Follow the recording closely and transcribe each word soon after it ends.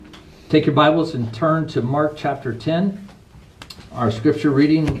Take your Bibles and turn to Mark chapter 10. Our scripture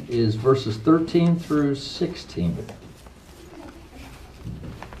reading is verses 13 through 16.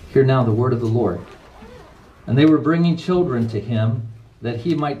 Hear now the word of the Lord. And they were bringing children to him that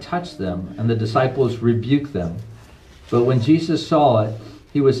he might touch them, and the disciples rebuked them. But when Jesus saw it,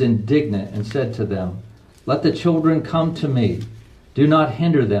 he was indignant and said to them, "Let the children come to me. Do not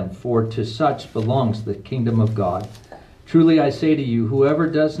hinder them, for to such belongs the kingdom of God. Truly I say to you, whoever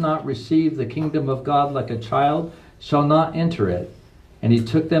does not receive the kingdom of God like a child shall not enter it." And he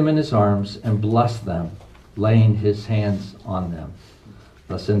took them in his arms and blessed them, laying his hands on them.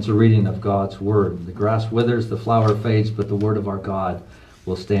 Thus ends the reading of God's word. The grass withers, the flower fades, but the word of our God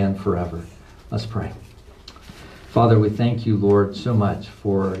will stand forever. Let's pray. Father, we thank you, Lord, so much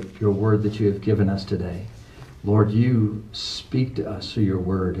for your word that you have given us today. Lord, you speak to us through your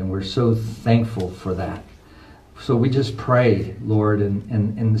word, and we're so thankful for that. So we just pray, Lord,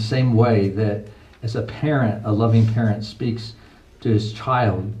 in the same way that as a parent, a loving parent speaks to his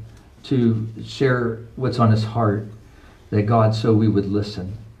child to share what's on his heart, that God, so we would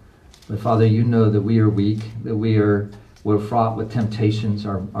listen. But Father, you know that we are weak, that we're fraught with temptations.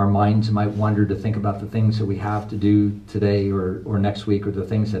 Our minds might wander to think about the things that we have to do today or next week, or the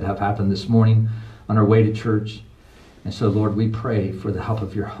things that have happened this morning on our way to church. And so, Lord, we pray for the help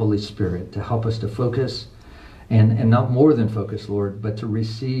of your Holy Spirit to help us to focus, and not more than focus, Lord, but to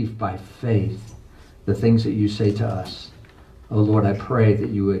receive by faith the things that you say to us. Oh, Lord, I pray that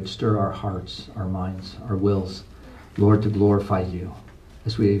you would stir our hearts, our minds, our wills, Lord, to glorify you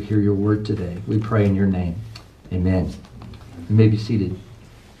as we hear your word today. We pray in your name. Amen. You may be seated.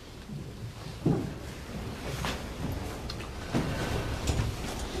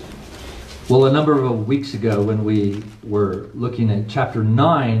 Well, a number of weeks ago, when we were looking at chapter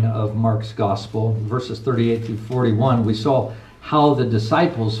 9 of Mark's Gospel, verses 38 through 41, we saw how the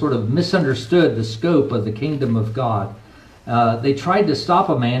disciples sort of misunderstood the scope of the kingdom of God. They tried to stop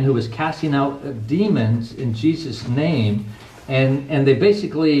a man who was casting out demons in Jesus' name, and they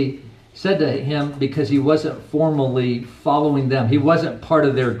basically said to him, because he wasn't formally following them, he wasn't part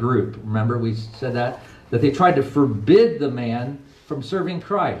of their group. Remember, we said that they tried to forbid the man from serving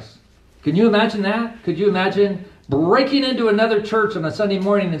Christ. Can you imagine that? Could you imagine breaking into another church on a Sunday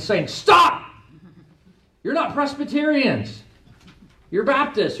morning and saying, "Stop! You're not Presbyterians. You're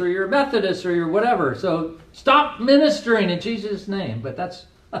Baptists, or you're Methodists, or you're whatever. So stop ministering in Jesus' name." But that's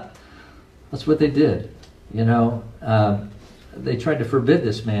what they did. You know, they tried to forbid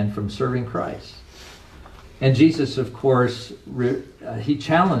this man from serving Christ. And Jesus, of course, he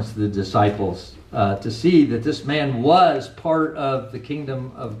challenged the disciples to see that this man was part of the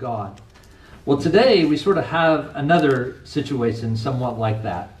kingdom of God. Well, today we sort of have another situation somewhat like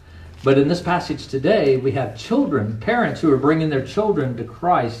that. But in this passage today, we have children, parents who are bringing their children to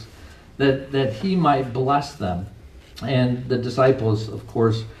Christ that he might bless them. And the disciples, of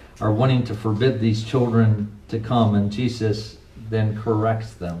course, are wanting to forbid these children to come, and Jesus then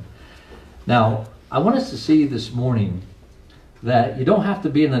corrects them. Now, I want us to see this morning that you don't have to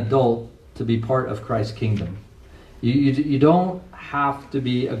be an adult to be part of Christ's kingdom. You don't have to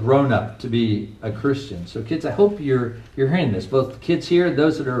be a grown-up to be a Christian. So kids, I hope you're hearing this. Both kids here,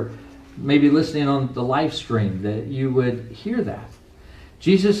 those that are maybe listening on the live stream, that you would hear that.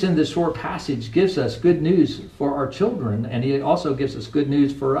 Jesus in this short passage gives us good news for our children, and he also gives us good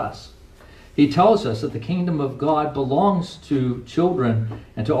news for us. He tells us that the kingdom of God belongs to children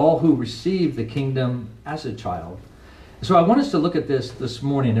and to all who receive the kingdom as a child. So I want us to look at this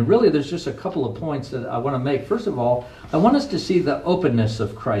morning, and really there's just a couple of points that I want to make. First of all, I want us to see the openness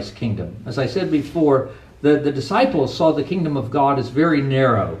of Christ's kingdom. As I said before, the disciples saw the kingdom of God as very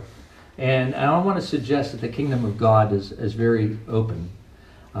narrow, and I want to suggest that the kingdom of God is very open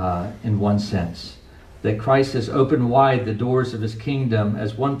in one sense. That Christ has opened wide the doors of his kingdom,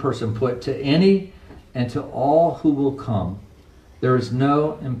 as one person put, to any and to all who will come. There is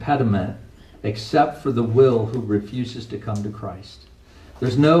no impediment except for the will who refuses to come to Christ.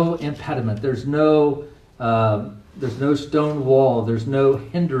 There's no impediment. There's no stone wall. There's no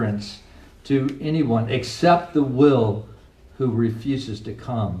hindrance to anyone except the will who refuses to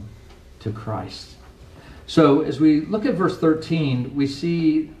come to Christ. So as we look at verse 13, we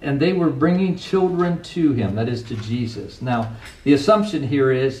see, and they were bringing children to him, that is to Jesus. Now, the assumption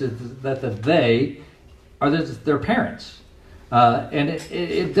here is that the they are their parents. And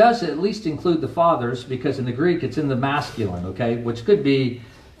it does at least include the fathers, because in the Greek it's in the masculine, okay, which could be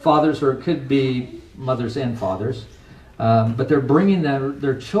fathers or it could be mothers and fathers. But they're bringing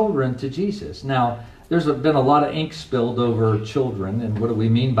their children to Jesus. Now, there's been a lot of ink spilled over children, and what do we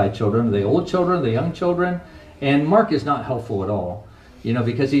mean by children? Are they old children? Are they young children? And Mark is not helpful at all.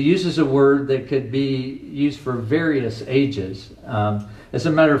 because he uses a word that could be used for various ages. As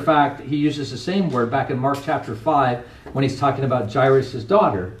a matter of fact, he uses the same word back in Mark chapter 5 when he's talking about Jairus'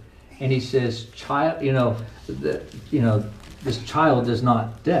 daughter. And he says, this child is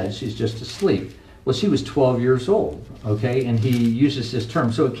not dead, she's just asleep. Well, she was 12 years old, okay? And he uses this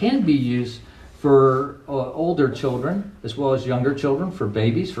term. So it can be used for older children as well as younger children, for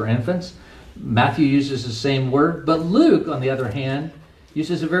babies, for infants. Matthew uses the same word, but Luke, on the other hand,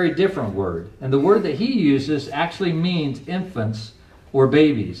 uses a very different word. And the word that he uses actually means infants or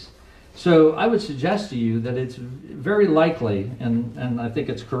babies. So I would suggest to you that it's very likely, and I think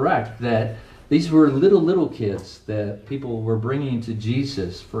it's correct, that these were little kids that people were bringing to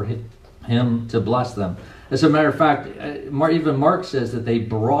Jesus for him to bless them. As a matter of fact, even Mark says that they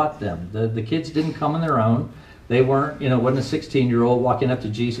brought them. The kids didn't come on their own. They weren't, wasn't a 16-year-old walking up to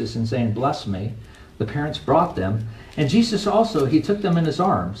Jesus and saying, bless me. The parents brought them. And Jesus also, he took them in his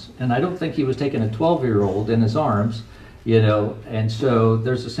arms. And I don't think he was taking a 12-year-old in his arms, and so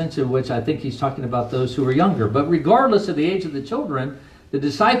there's a sense in which I think he's talking about those who are younger. But regardless of the age of the children, the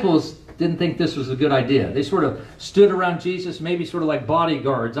disciples didn't think this was a good idea. They sort of stood around Jesus, maybe sort of like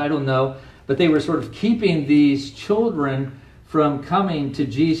bodyguards, I don't know, but they were sort of keeping these children from coming to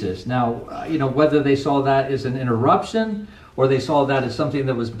Jesus. Now, whether they saw that as an interruption or they saw that as something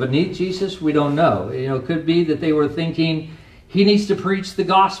that was beneath Jesus, we don't know. It could be that they were thinking, he needs to preach the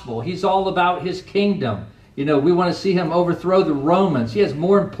gospel. He's all about his kingdom. We want to see him overthrow the Romans. He has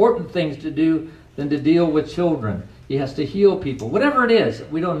more important things to do than to deal with children. He has to heal people. Whatever it is,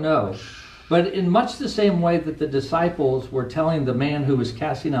 we don't know. But in much the same way that the disciples were telling the man who was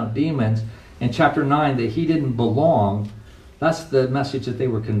casting out demons in chapter 9 that he didn't belong, that's the message that they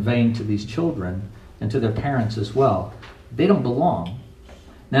were conveying to these children and to their parents as well. They don't belong.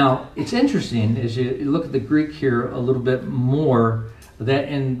 Now, it's interesting as you look at the Greek here a little bit more, that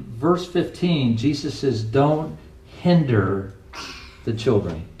in verse 15, Jesus says, don't hinder the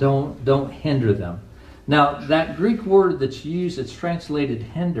children. Don't hinder them. Now, that Greek word that's used, it's translated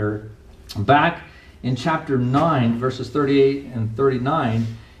hinder, back in chapter 9, verses 38 and 39,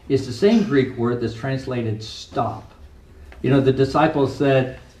 is the same Greek word that's translated stop. The disciples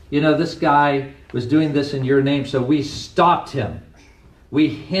said, this guy was doing this in your name, so we stopped him. We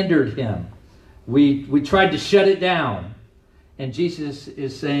hindered him. We tried to shut it down. And Jesus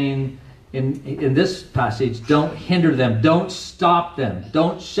is saying in this passage, don't hinder them, don't stop them,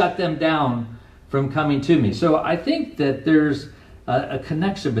 don't shut them down from coming to me. So I think that there's a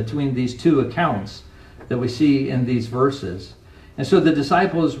connection between these two accounts that we see in these verses. And so the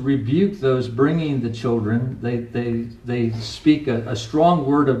disciples rebuke those bringing the children. They speak a strong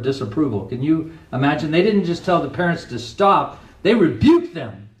word of disapproval. Can you imagine? They didn't just tell the parents to stop, they rebuked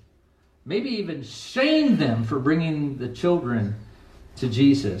them. Maybe even shame them for bringing the children to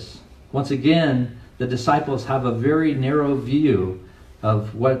Jesus. Once again, the disciples have a very narrow view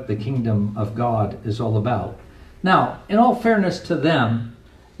of what the kingdom of God is all about. Now, in all fairness to them,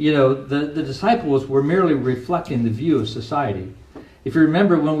 the disciples were merely reflecting the view of society. If you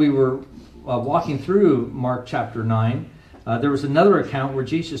remember when we were walking through Mark chapter 9, there was another account where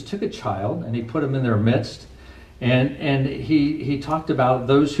Jesus took a child and he put him in their midst. And he talked about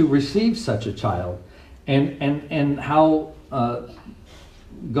those who received such a child and how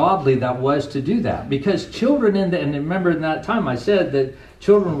godly that was to do that. Because children and remember in that time I said that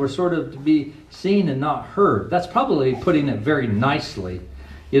children were sort of to be seen and not heard. That's probably putting it very nicely.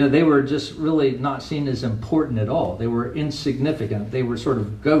 They were just really not seen as important at all. They were insignificant. They were sort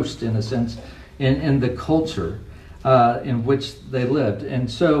of ghosts in a sense in the culture in which they lived. And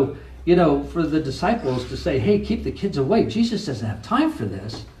so for the disciples to say, hey, keep the kids away, Jesus doesn't have time for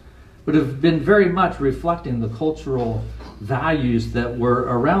this, would have been very much reflecting the cultural values that were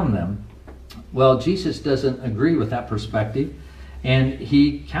around them. Well, Jesus doesn't agree with that perspective, and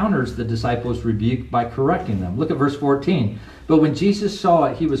he counters the disciples' rebuke by correcting them. Look at verse 14. But when Jesus saw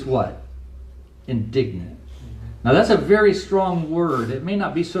it, he was what? Indignant. Now that's a very strong word. It may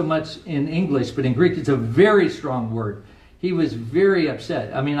not be so much in English, but in Greek it's a very strong word. He was very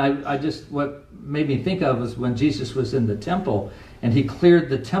upset. I mean, what made me think of was when Jesus was in the temple and he cleared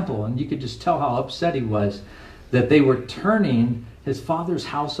the temple, and you could just tell how upset he was that they were turning his father's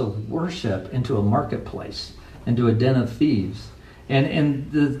house of worship into a marketplace, into a den of thieves.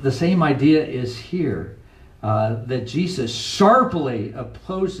 And the same idea is here, that Jesus sharply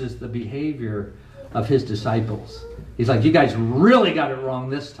opposes the behavior of his disciples. He's like, you guys really got it wrong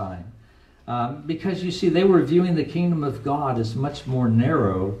this time. Because you see, they were viewing the kingdom of God as much more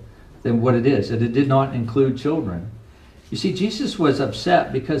narrow than what it is, and it did not include children. You see, Jesus was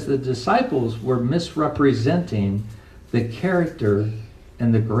upset because the disciples were misrepresenting the character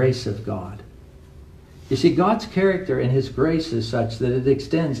and the grace of God. You see, God's character and his grace is such that it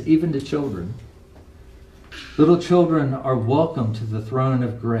extends even to children. Little children are welcome to the throne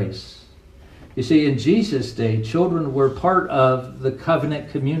of grace. You see, in Jesus' day, children were part of the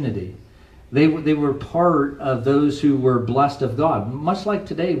covenant community. They were part of those who were blessed of God. Much like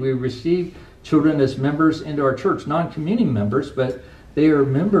today, we receive children as members into our church, non-communing members, but they are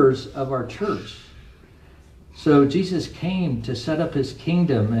members of our church. So Jesus came to set up his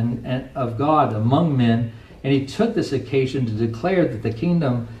kingdom and of God among men, and he took this occasion to declare that the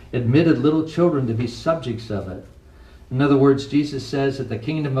kingdom admitted little children to be subjects of it. In other words, Jesus says that the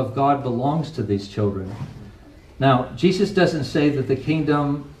kingdom of God belongs to these children. Now, Jesus doesn't say that the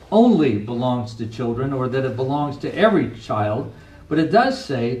kingdom only belongs to children or that it belongs to every child, but it does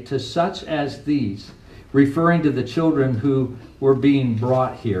say to such as these, referring to the children who were being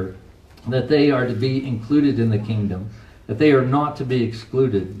brought here, that they are to be included in the kingdom, that they are not to be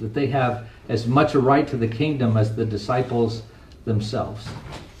excluded, that they have as much a right to the kingdom as the disciples themselves.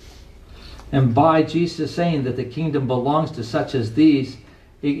 And by Jesus saying that the kingdom belongs to such as these,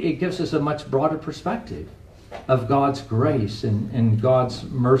 it gives us a much broader perspective of God's grace and God's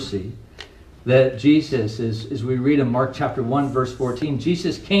mercy. That Jesus, as we read in Mark chapter 1, verse 14,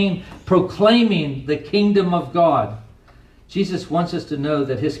 Jesus came proclaiming the kingdom of God. Jesus wants us to know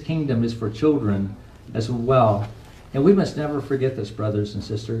that his kingdom is for children as well. And we must never forget this, brothers and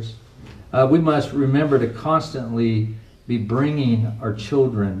sisters. We must remember to constantly be bringing our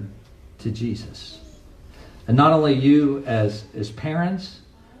children to Jesus. And not only you as parents,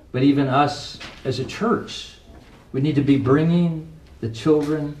 but even us as a church. We need to be bringing the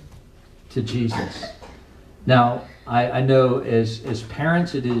children to Jesus. Now, I know as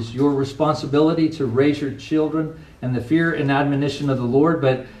parents, it is your responsibility to raise your children in the fear and admonition of the Lord.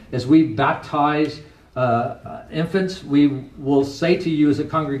 But as we baptize infants, we will say to you as a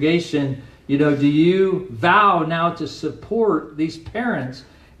congregation, do you vow now to support these parents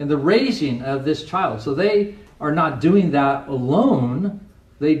in the raising of this child? So they are not doing that alone.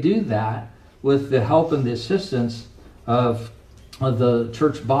 They do that with the help and the assistance of the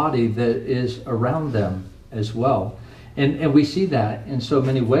church body that is around them as well. And we see that in so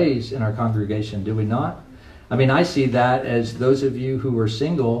many ways in our congregation, do we not? I mean, I see that as those of you who are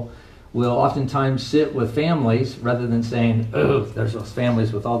single will oftentimes sit with families rather than saying, oh, there's those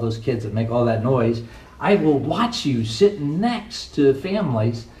families with all those kids that make all that noise. I will watch you sit next to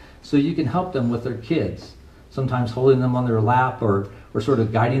families so you can help them with their kids. Sometimes holding them on their lap or sort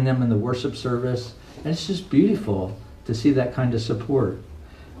of guiding them in the worship service. And it's just beautiful to see that kind of support.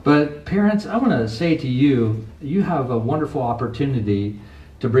 But parents, I want to say to you, you have a wonderful opportunity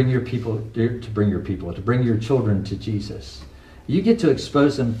to bring your children to Jesus. You get to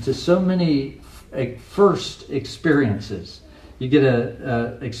expose them to so many first experiences. You get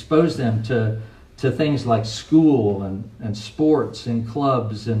to expose them to things like school and sports and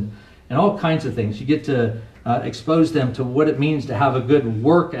clubs and all kinds of things. You get to expose them to what it means to have a good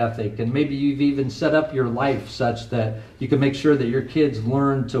work ethic, and maybe you've even set up your life such that you can make sure that your kids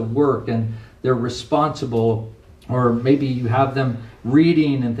learn to work and they're responsible, or maybe you have them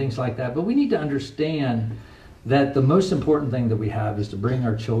reading and things like that. But we need to understand that the most important thing that we have is to bring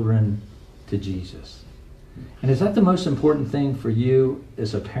our children to Jesus. And is that the most important thing for you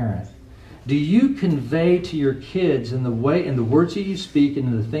as a parent? Do you convey to your kids in the words that you speak and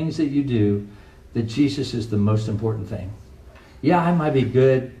in the things that you do that Jesus is the most important thing? Yeah, I might be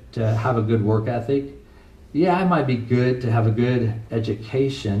good to have a good work ethic. Yeah, I might be good to have a good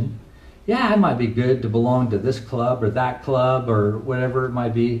education. Yeah, I might be good to belong to this club or that club or whatever it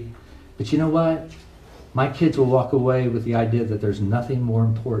might be. But you know what? My kids will walk away with the idea that there's nothing more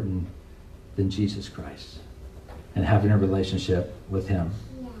important than Jesus Christ and having a relationship with him.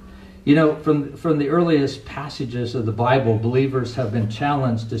 From the earliest passages of the Bible, believers have been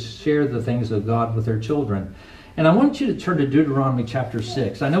challenged to share the things of God with their children. And I want you to turn to Deuteronomy chapter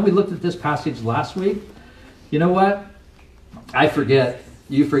 6. I know we looked at this passage last week. You know what? I forget.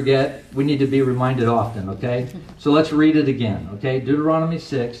 You forget. We need to be reminded often, okay? So let's read it again, okay? Deuteronomy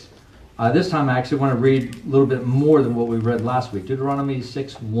 6. This time I actually want to read a little bit more than what we read last week. Deuteronomy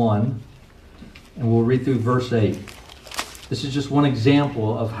 6:1. And we'll read through verse 8. This is just one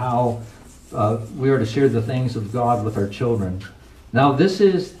example of how we are to share the things of God with our children. Now, this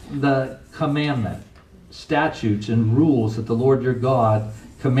is the commandment, statutes, and rules that the Lord your God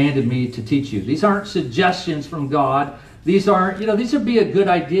commanded me to teach you. These aren't suggestions from God. These aren't, these would be a good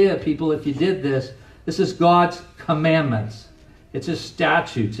idea, people, if you did this. This is God's commandments. It's his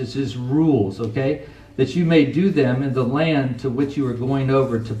statutes. It's his rules, okay? That you may do them in the land to which you are going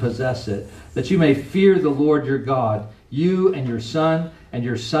over to possess it. That you may fear the Lord your God, you and your son and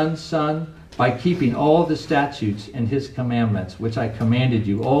your son's son, by keeping all the statutes and his commandments, which I commanded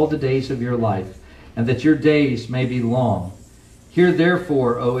you all the days of your life, and that your days may be long. Hear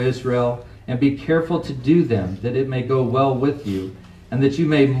therefore, O Israel, and be careful to do them, that it may go well with you, and that you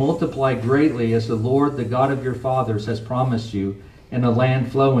may multiply greatly, as the Lord, the God of your fathers, has promised you, in a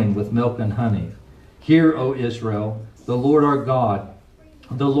land flowing with milk and honey. Hear, O Israel, the Lord our God,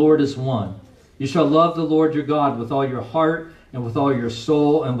 the Lord is one. You shall love the Lord your God with all your heart, and with all your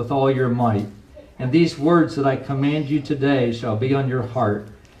soul, and with all your might. And these words that I command you today shall be on your heart.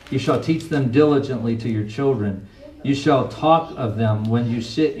 You shall teach them diligently to your children. You shall talk of them when you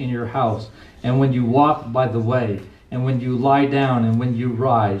sit in your house, and when you walk by the way, and when you lie down, and when you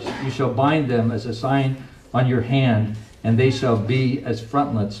rise. You shall bind them as a sign on your hand, and they shall be as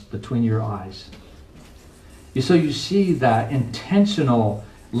frontlets between your eyes. So you see that intentional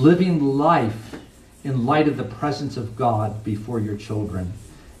living life in light of the presence of God before your children,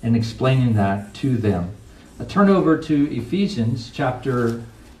 and explaining that to them. Now turn over to Ephesians chapter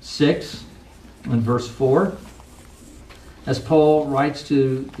 6 and verse 4. As Paul writes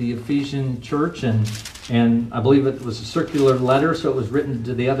to the Ephesian church, and I believe it was a circular letter, so it was written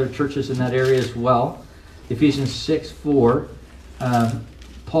to the other churches in that area as well. Ephesians 6:4,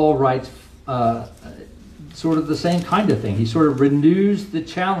 Paul writes sort of the same kind of thing. He sort of renews the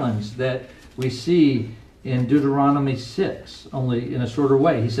challenge that we see in Deuteronomy 6, only in a shorter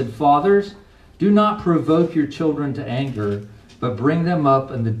way. He said, "Fathers, do not provoke your children to anger, but bring them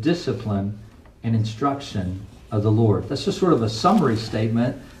up in the discipline and instruction of the Lord." That's just sort of a summary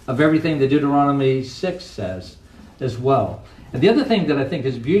statement of everything that Deuteronomy 6 says as well. And the other thing that I think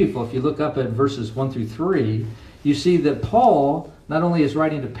is beautiful, if you look up at verses 1 through 3, you see that Paul not only is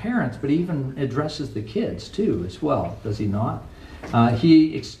writing to parents, but he even addresses the kids too as well, does he not?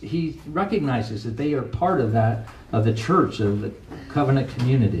 He recognizes that they are part of that, of the church, of the covenant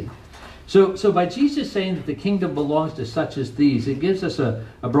community. So by Jesus saying that the kingdom belongs to such as these, it gives us a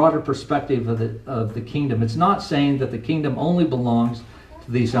broader perspective of the kingdom. It's not saying that the kingdom only belongs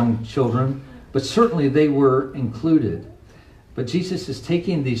to these young children, but certainly they were included. But Jesus is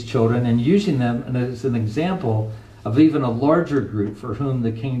taking these children and using them as an example of even a larger group for whom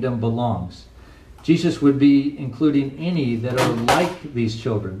the kingdom belongs. Jesus would be including any that are like these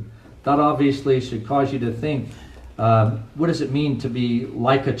children. That obviously should cause you to think, what does it mean to be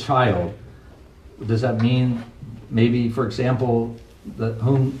like a child? Does that mean maybe, for example,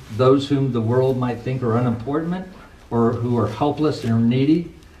 those whom the world might think are unimportant or who are helpless and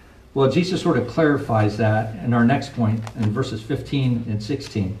needy? Well, Jesus sort of clarifies that in our next point in verses 15 and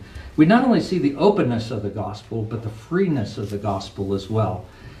 16. We not only see the openness of the gospel, but the freeness of the gospel as well,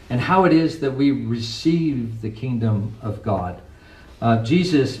 and how it is that we receive the kingdom of God.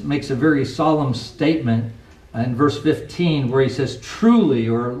 Jesus makes a very solemn statement in verse 15 where he says, "Truly,"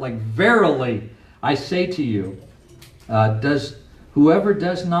 or like verily, I say to you, whoever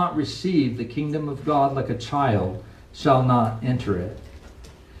does not receive the kingdom of God like a child shall not enter it.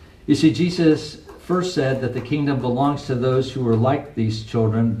 You see, Jesus first said that the kingdom belongs to those who are like these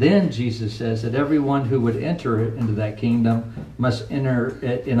children. Then Jesus says that everyone who would enter into that kingdom must enter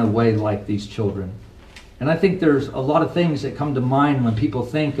it in a way like these children. And I think there's a lot of things that come to mind when people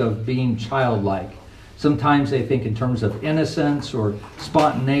think of being childlike. Sometimes they think in terms of innocence or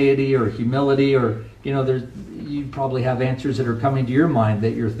spontaneity or humility, or, you probably have answers that are coming to your mind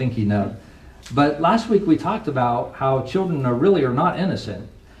that you're thinking of. But last week we talked about how children are not innocent,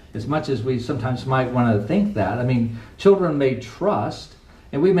 as much as we sometimes might want to think that. I mean, children may trust,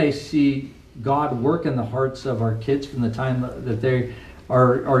 and we may see God work in the hearts of our kids from the time that they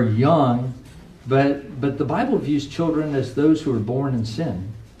are young, but the Bible views children as those who are born in sin,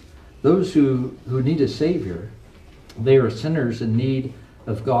 those who need a Savior. They are sinners in need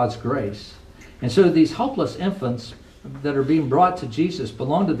of God's grace. And so these helpless infants that are being brought to Jesus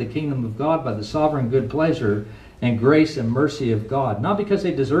belong to the kingdom of God by the sovereign good pleasure and grace and mercy of God. Not because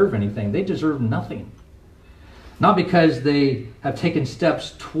they deserve anything. They deserve nothing. Not because they have taken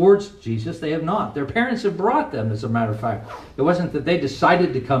steps towards Jesus. They have not. Their parents have brought them, as a matter of fact. It wasn't that they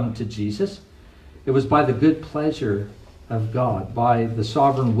decided to come to Jesus. It was by the good pleasure of God, by the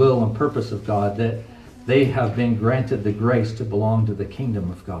sovereign will and purpose of God, that they have been granted the grace to belong to the kingdom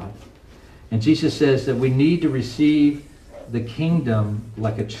of God. And Jesus says that we need to receive the kingdom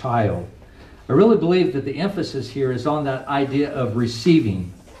like a child. I really believe that the emphasis here is on that idea of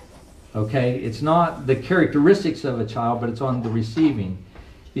receiving. Okay? It's not the characteristics of a child, but it's on the receiving.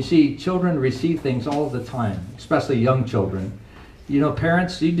 You see, children receive things all the time, especially young children.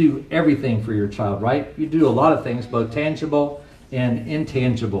 Parents, you do everything for your child, right? You do a lot of things, both tangible and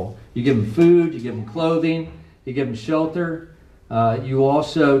intangible. You give them food, you give them clothing, you give them shelter. You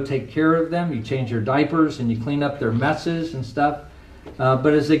also take care of them. You change their diapers and you clean up their messes and stuff.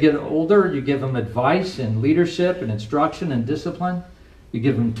 But as they get older, you give them advice and leadership and instruction and discipline. You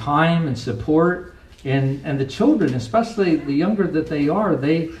give them time and support. And the children, especially the younger that they are,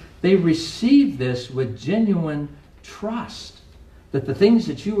 they receive this with genuine trust that the things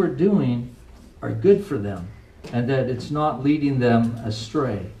that you are doing are good for them and that it's not leading them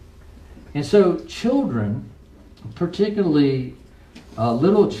astray. And so children, particularly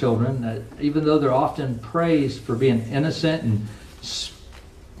little children, even though they're often praised for being innocent and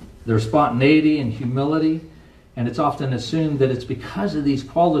their spontaneity and humility, and it's often assumed that it's because of these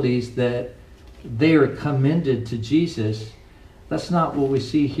qualities that they are commended to Jesus. That's not what we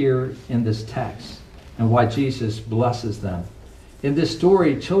see here in this text and why Jesus blesses them. In this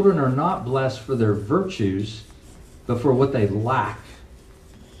story, children are not blessed for their virtues, but for what they lack,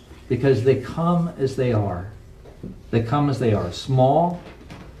 because they come as they are. They come as they are, small,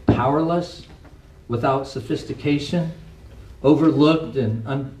 powerless, without sophistication, overlooked and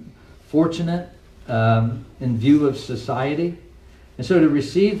unfortunate in view of society. And so to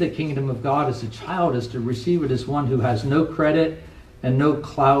receive the kingdom of God as a child is to receive it as one who has no credit and no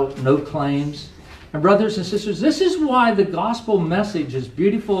clout, no claims. And brothers and sisters, this is why the gospel message, as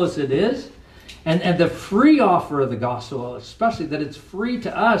beautiful as it is, and the free offer of the gospel, especially that it's free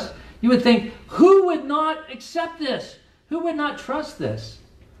to us, you would think, who would not accept this? Who would not trust this?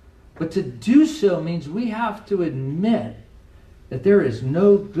 But to do so means we have to admit that there is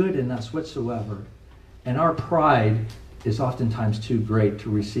no good in us whatsoever. And our pride is oftentimes too great to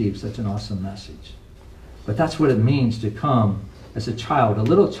receive such an awesome message. But that's what it means to come as a child. A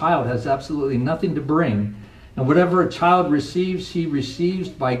little child has absolutely nothing to bring. And whatever a child receives, he receives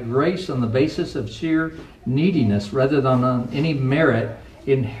by grace on the basis of sheer neediness rather than on any merit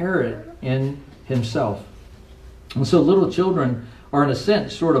inherent in himself. And so little children are, in a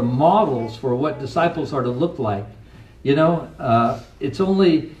sense, sort of models for what disciples are to look like. You know, it's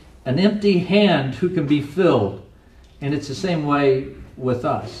only an empty hand who can be filled. And it's the same way with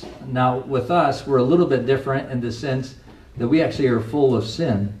us. Now, with us, we're a little bit different in the sense that we actually are full of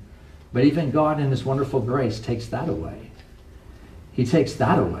sin. But even God in His wonderful grace takes that away. He takes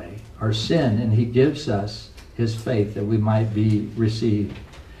that away, our sin, and He gives us His faith that we might be received.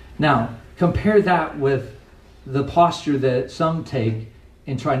 Now, compare that with the posture that some take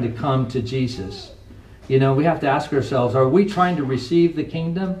in trying to come to Jesus. You know, we have to ask ourselves, are we trying to receive the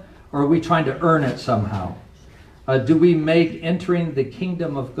kingdom, or are we trying to earn it somehow? Do we make entering the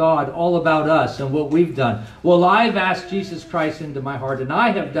kingdom of God all about us and what we've done? Well, I've asked Jesus Christ into my heart, and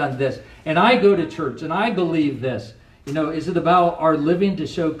I have done this, and I go to church, and I believe this. You know, is it about our living to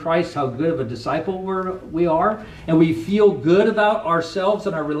show Christ how good of a disciple we are? And we feel good about ourselves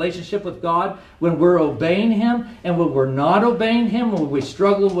and our relationship with God when we're obeying Him, and when we're not obeying Him, when we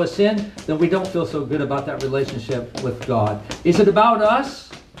struggle with sin, then we don't feel so good about that relationship with God. Is it about us?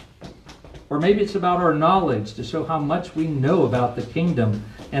 Or maybe it's about our knowledge to show how much we know about the kingdom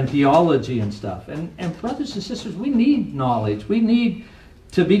and theology and stuff. And brothers and sisters, we need knowledge. We need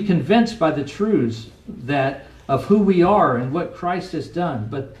to be convinced by the truths that of who we are and what Christ has done.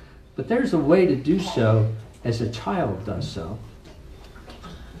 But there's a way to do so as a child does so.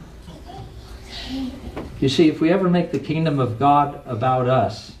 You see, if we ever make the kingdom of God about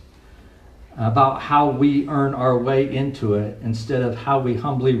us, about how we earn our way into it instead of how we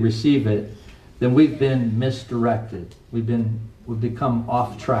humbly receive it, then we've been misdirected. We've become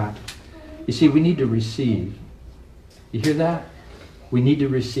off track. You see, we need to receive. You hear that? We need to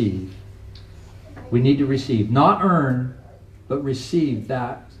receive. We need to receive. Not earn, but receive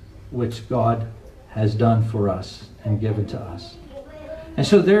that which God has done for us and given to us. And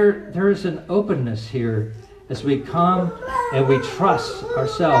so there is an openness here as we come and we trust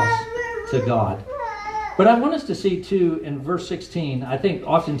ourselves to God. But I want us to see too in verse 16, I think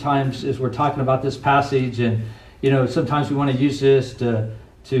oftentimes as we're talking about this passage, and you know, sometimes we want to use this to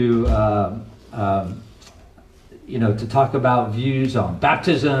talk about views on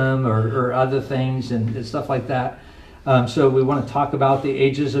baptism or other things and stuff like that. So we want to talk about the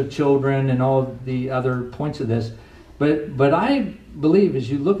ages of children and all the other points of this. But I believe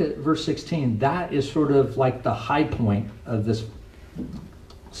as you look at verse 16, that is sort of like the high point of this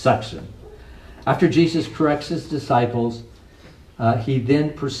section. After Jesus corrects His disciples, He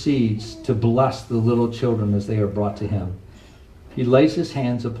then proceeds to bless the little children as they are brought to Him. He lays His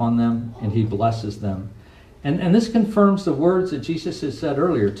hands upon them and He blesses them. And this confirms the words that Jesus has said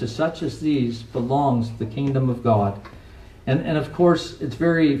earlier, to such as these belongs the kingdom of God. And of course, it's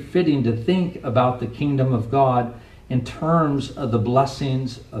very fitting to think about the kingdom of God in terms of the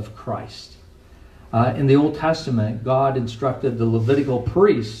blessings of Christ. In the Old Testament, God instructed the Levitical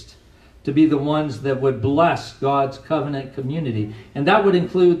priest to be the ones that would bless God's covenant community. And that would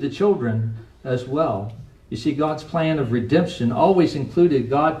include the children as well. You see, God's plan of redemption always included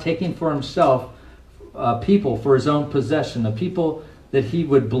God taking for himself people for his own possession, a people that he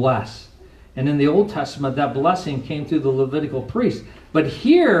would bless. And in the Old Testament, that blessing came through the Levitical priest. But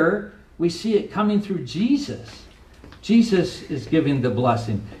here, we see it coming through Jesus. Jesus is giving the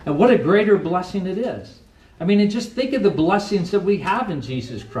blessing. And what a greater blessing it is. I mean, and just think of the blessings that we have in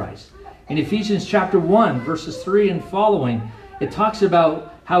Jesus Christ. In Ephesians chapter 1, verses 3 and following, it talks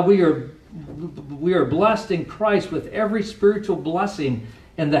about how we are blessed in Christ with every spiritual blessing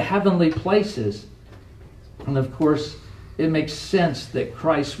in the heavenly places. And of course, it makes sense that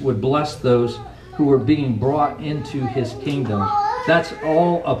Christ would bless those who are being brought into his kingdom. That's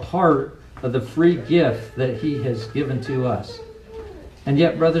all a part of the free gift that he has given to us. And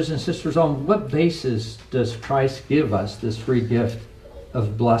yet, brothers and sisters, on what basis does Christ give us this free gift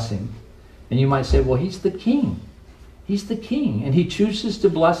of blessing? And you might say, well, he's the king. He's the king, and he chooses to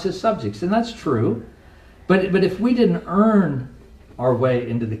bless his subjects. And that's true. But if we didn't earn our way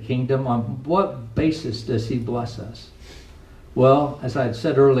into the kingdom, on what basis does he bless us? Well, as I had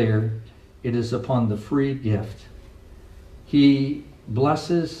said earlier, it is upon the free gift. He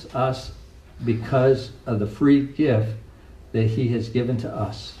blesses us because of the free gift that he has given to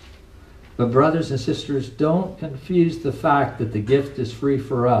us. But brothers and sisters, don't confuse the fact that the gift is free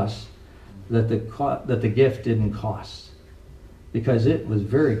for us, that the gift didn't cost. Because it was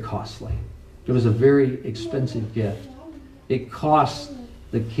very costly. It was a very expensive gift. It cost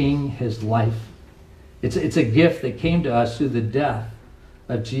the king his life. It's a gift that came to us through the death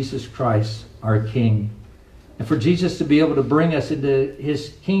of Jesus Christ, our King. And for Jesus to be able to bring us into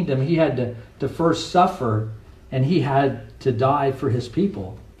his kingdom, he had to first suffer, and he had to die for his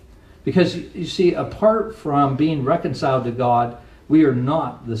people. Because you see, apart from being reconciled to God, we are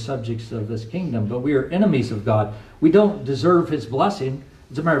not the subjects of this kingdom, but we are enemies of God. We don't deserve his blessing.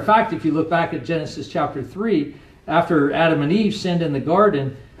 As a matter of fact, if you look back at Genesis chapter 3, after Adam and Eve sinned in the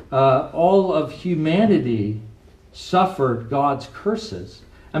garden, all of humanity suffered God's curses.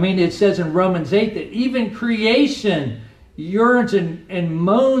 I mean, it says in Romans 8 that even creation yearns and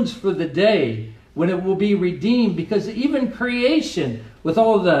moans for the day when it will be redeemed, because even creation, with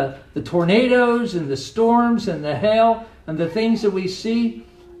all the tornadoes and the storms and the hail and the things that we see,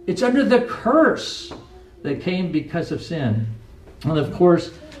 it's under the curse that came because of sin. And of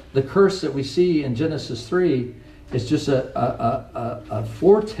course, the curse that we see in Genesis 3 is just a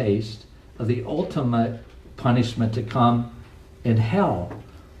foretaste of the ultimate punishment to come in hell,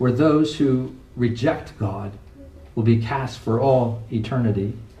 where those who reject God will be cast for all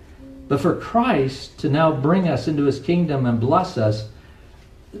eternity. But for Christ to now bring us into his kingdom and bless us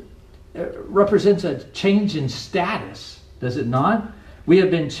represents a change in status, does it not? We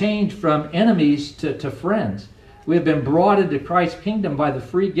have been changed from enemies to friends. We have been brought into Christ's kingdom by the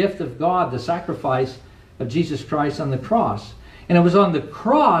free gift of God, the sacrifice of Jesus Christ on the cross. And it was on the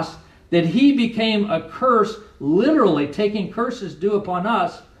cross that he became a curse, literally taking curses due upon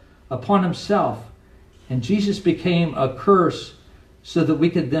us, upon himself. And Jesus became a curse so that we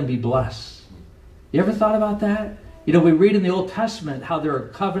could then be blessed. You ever thought about that? You know, we read in the Old Testament how there are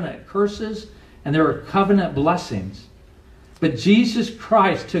covenant curses and there are covenant blessings. But Jesus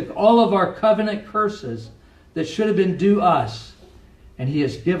Christ took all of our covenant curses that should have been due us, and he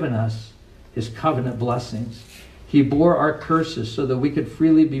has given us his covenant blessings. He bore our curses so that we could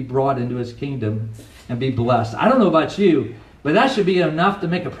freely be brought into his kingdom and be blessed. I don't know about you, but that should be enough to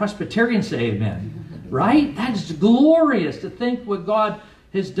make a Presbyterian say amen. Right? That's glorious to think what God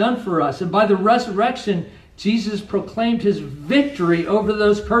has done for us. And by the resurrection, Jesus proclaimed his victory over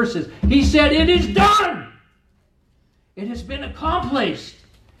those curses. He said, "It is done. It has been accomplished."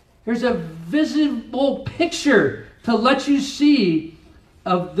 Here's a visible picture to let you see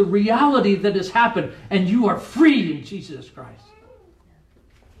of the reality that has happened, and you are free in Jesus Christ.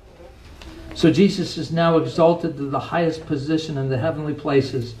 So Jesus is now exalted to the highest position in the heavenly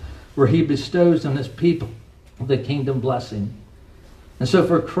places, where he bestows on his people the kingdom blessing. And so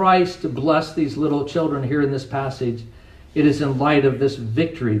for Christ to bless these little children here in this passage, it is in light of this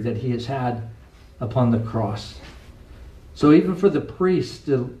victory that he has had upon the cross. So even for the priests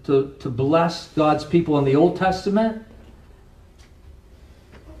to bless God's people in the Old Testament,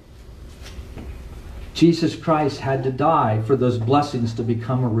 Jesus Christ had to die for those blessings to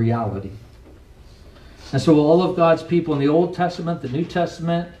become a reality. And so all of God's people in the Old Testament, the New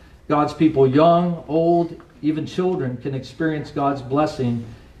Testament, God's people young, old, even children can experience God's blessing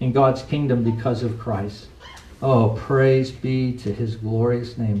in God's kingdom because of Christ. Oh, praise be to his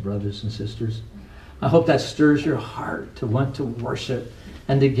glorious name, brothers and sisters. I hope that stirs your heart to want to worship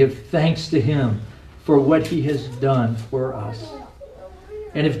and to give thanks to Him for what He has done for us.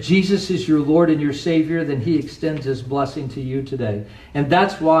 And if Jesus is your Lord and your Savior, then He extends His blessing to you today. And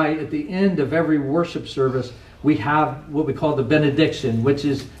that's why at the end of every worship service, we have what we call the benediction, which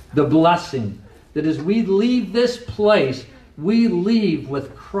is the blessing. That as we leave this place, we leave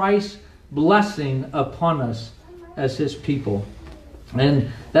with Christ's blessing upon us as His people.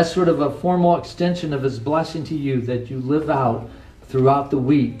 And that's sort of a formal extension of His blessing to you that you live out throughout the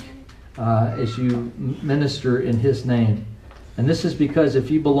week as you minister in His name. And this is because if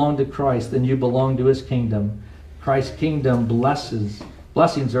you belong to Christ, then you belong to His kingdom. Christ's kingdom blessings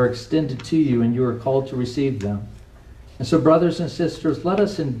are extended to you, and you are called to receive them. And so, brothers and sisters, let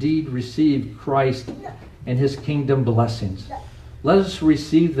us indeed receive Christ and His kingdom blessings. Let us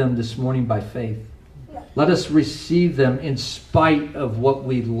receive them this morning by faith. Let us receive them in spite of what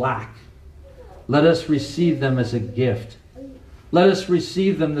we lack. Let us receive them as a gift. Let us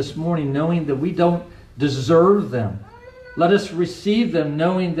receive them this morning knowing that we don't deserve them. Let us receive them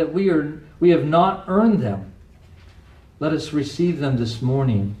knowing that we have not earned them. Let us receive them this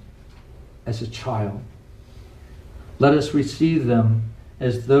morning as a child. Let us receive them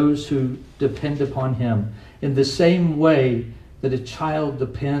as those who depend upon Him in the same way that a child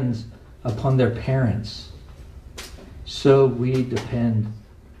depends upon their parents. So we depend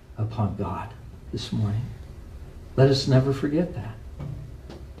upon God this morning. Let us never forget that.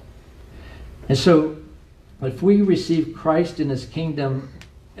 And so, if we receive Christ in His kingdom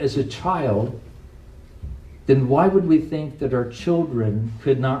as a child, then why would we think that our children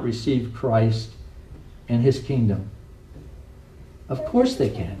could not receive Christ and His kingdom? Of course they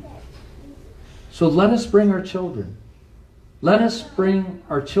can. So let us bring our children. Let us bring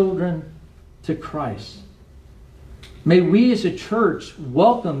our children to Christ. May we as a church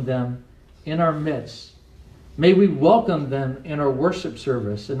welcome them in our midst. May we welcome them in our worship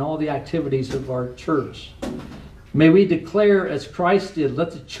service and all the activities of our church. May we declare as Christ did,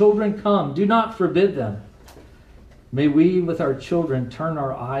 let the children come, do not forbid them. May we with our children turn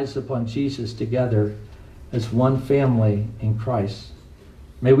our eyes upon Jesus together as one family in Christ.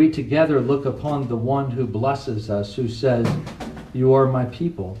 May we together look upon the one who blesses us, who says, you are my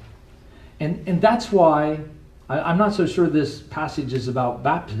people. And that's why, I'm not so sure this passage is about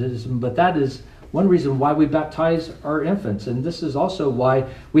baptism, but that is one reason why we baptize our infants. And this is also why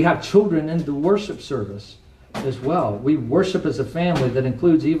we have children in the worship service as well. We worship as a family that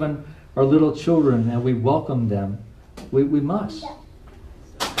includes even our little children, and we welcome them. We must.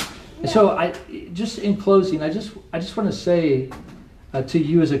 And so just in closing, I just want to say to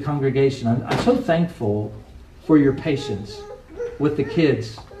you as a congregation, I'm so thankful for your patience with the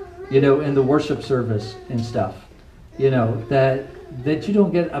kids, in the worship service and stuff, that you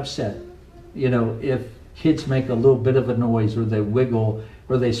don't get upset, if kids make a little bit of a noise or they wiggle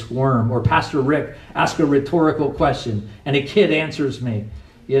or they squirm, or Pastor Rick asks a rhetorical question and a kid answers me.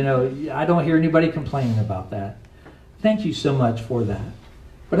 I don't hear anybody complaining about that. Thank you so much for that.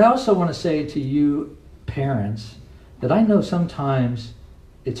 But I also want to say to you parents that I know sometimes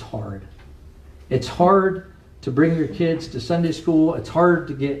it's hard. It's hard to bring your kids to Sunday school. It's hard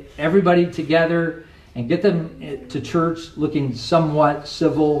to get everybody together and get them to church looking somewhat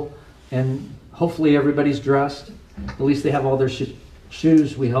civil, and hopefully everybody's dressed. At least they have all their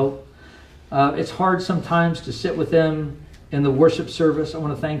shoes, we hope. It's hard sometimes to sit with them in the worship service. I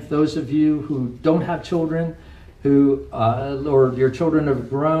want to thank those of you who don't have children, or your children have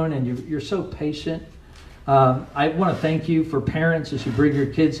grown and you're so patient. I want to thank you for parents as you bring your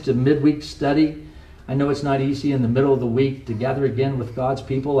kids to midweek study. I know it's not easy in the middle of the week to gather again with God's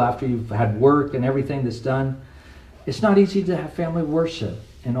people after you've had work and everything that's done. It's not easy to have family worship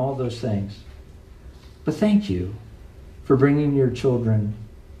and all those things. But thank you for bringing your children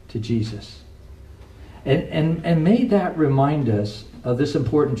to Jesus. And may that remind us of this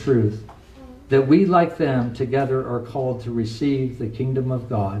important truth, that we, like them, together are called to receive the kingdom of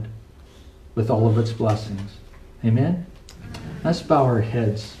God with all of its blessings. Amen? Let's bow our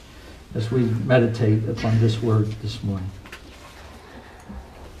heads as we meditate upon this word this morning.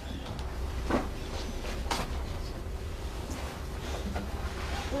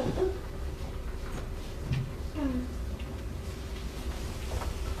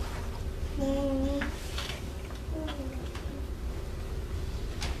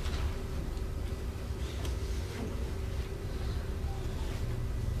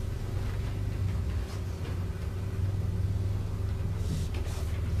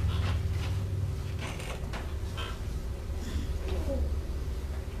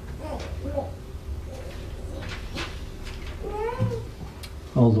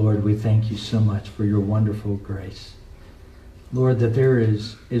 Oh Lord, we thank you so much for your wonderful grace. Lord, that there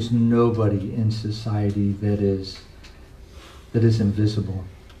is nobody in society that is invisible.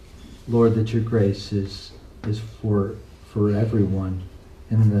 Lord, that your grace is for everyone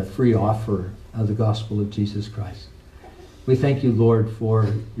in the free offer of the gospel of Jesus Christ. We thank you, Lord, for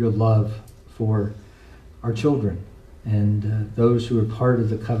your love for our children and those who are part of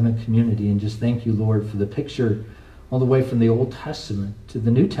the covenant community. And just thank you, Lord, for the picture all the way from the Old Testament to the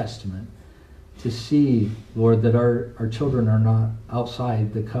New Testament, to see, Lord, that our children are not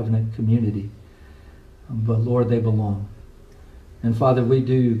outside the covenant community, but, Lord, they belong. And, Father, we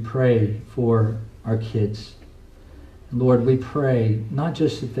do pray for our kids. Lord, we pray not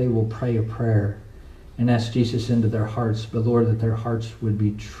just that they will pray a prayer and ask Jesus into their hearts, but, Lord, that their hearts would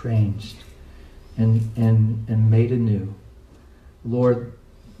be changed and made anew. Lord,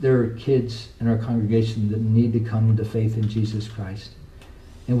 there are kids in our congregation that need to come to faith in Jesus Christ.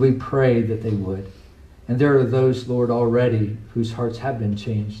 And we pray that they would. And there are those, Lord, already whose hearts have been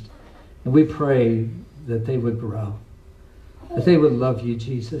changed. And we pray that they would grow, that they would love you,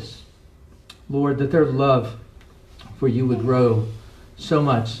 Jesus. Lord, that their love for you would grow so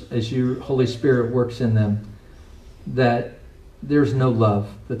much as your Holy Spirit works in them, that there's no love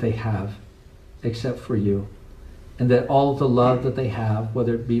that they have except for you. And that all the love that they have,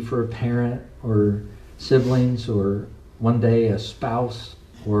 whether it be for a parent or siblings or one day a spouse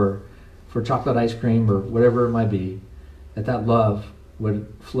or for chocolate ice cream or whatever it might be, that love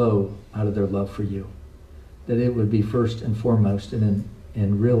would flow out of their love for you. That it would be first and foremost and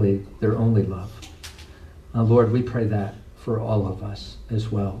really their only love. Lord, we pray that for all of us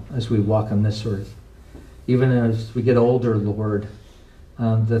as well as we walk on this earth. Even as we get older, Lord,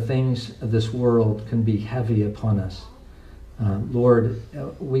 the things of this world can be heavy upon us. Lord,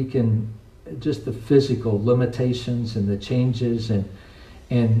 we can, just the physical limitations and the changes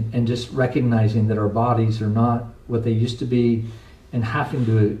and just recognizing that our bodies are not what they used to be and having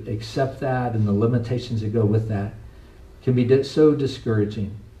to accept that and the limitations that go with that can be so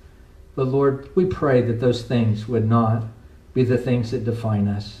discouraging. But Lord, we pray that those things would not be the things that define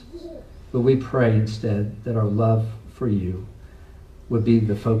us. But we pray instead that our love for you would be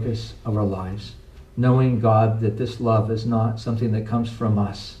the focus of our lives. Knowing, God, that this love is not something that comes from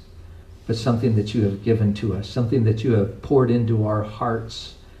us, but something that you have given to us, something that you have poured into our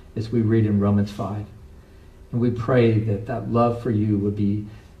hearts, as we read in Romans 5. And we pray that that love for you would be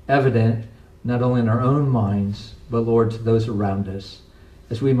evident, not only in our own minds, but, Lord, to those around us,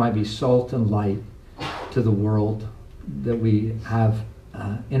 as we might be salt and light to the world that we have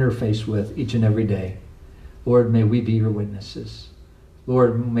interface with each and every day. Lord, may we be your witnesses.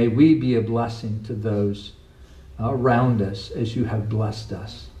 Lord, may we be a blessing to those around us as you have blessed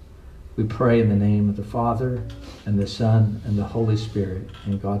us. We pray in the name of the Father, and the Son, and the Holy Spirit.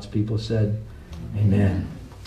 And God's people said, Amen.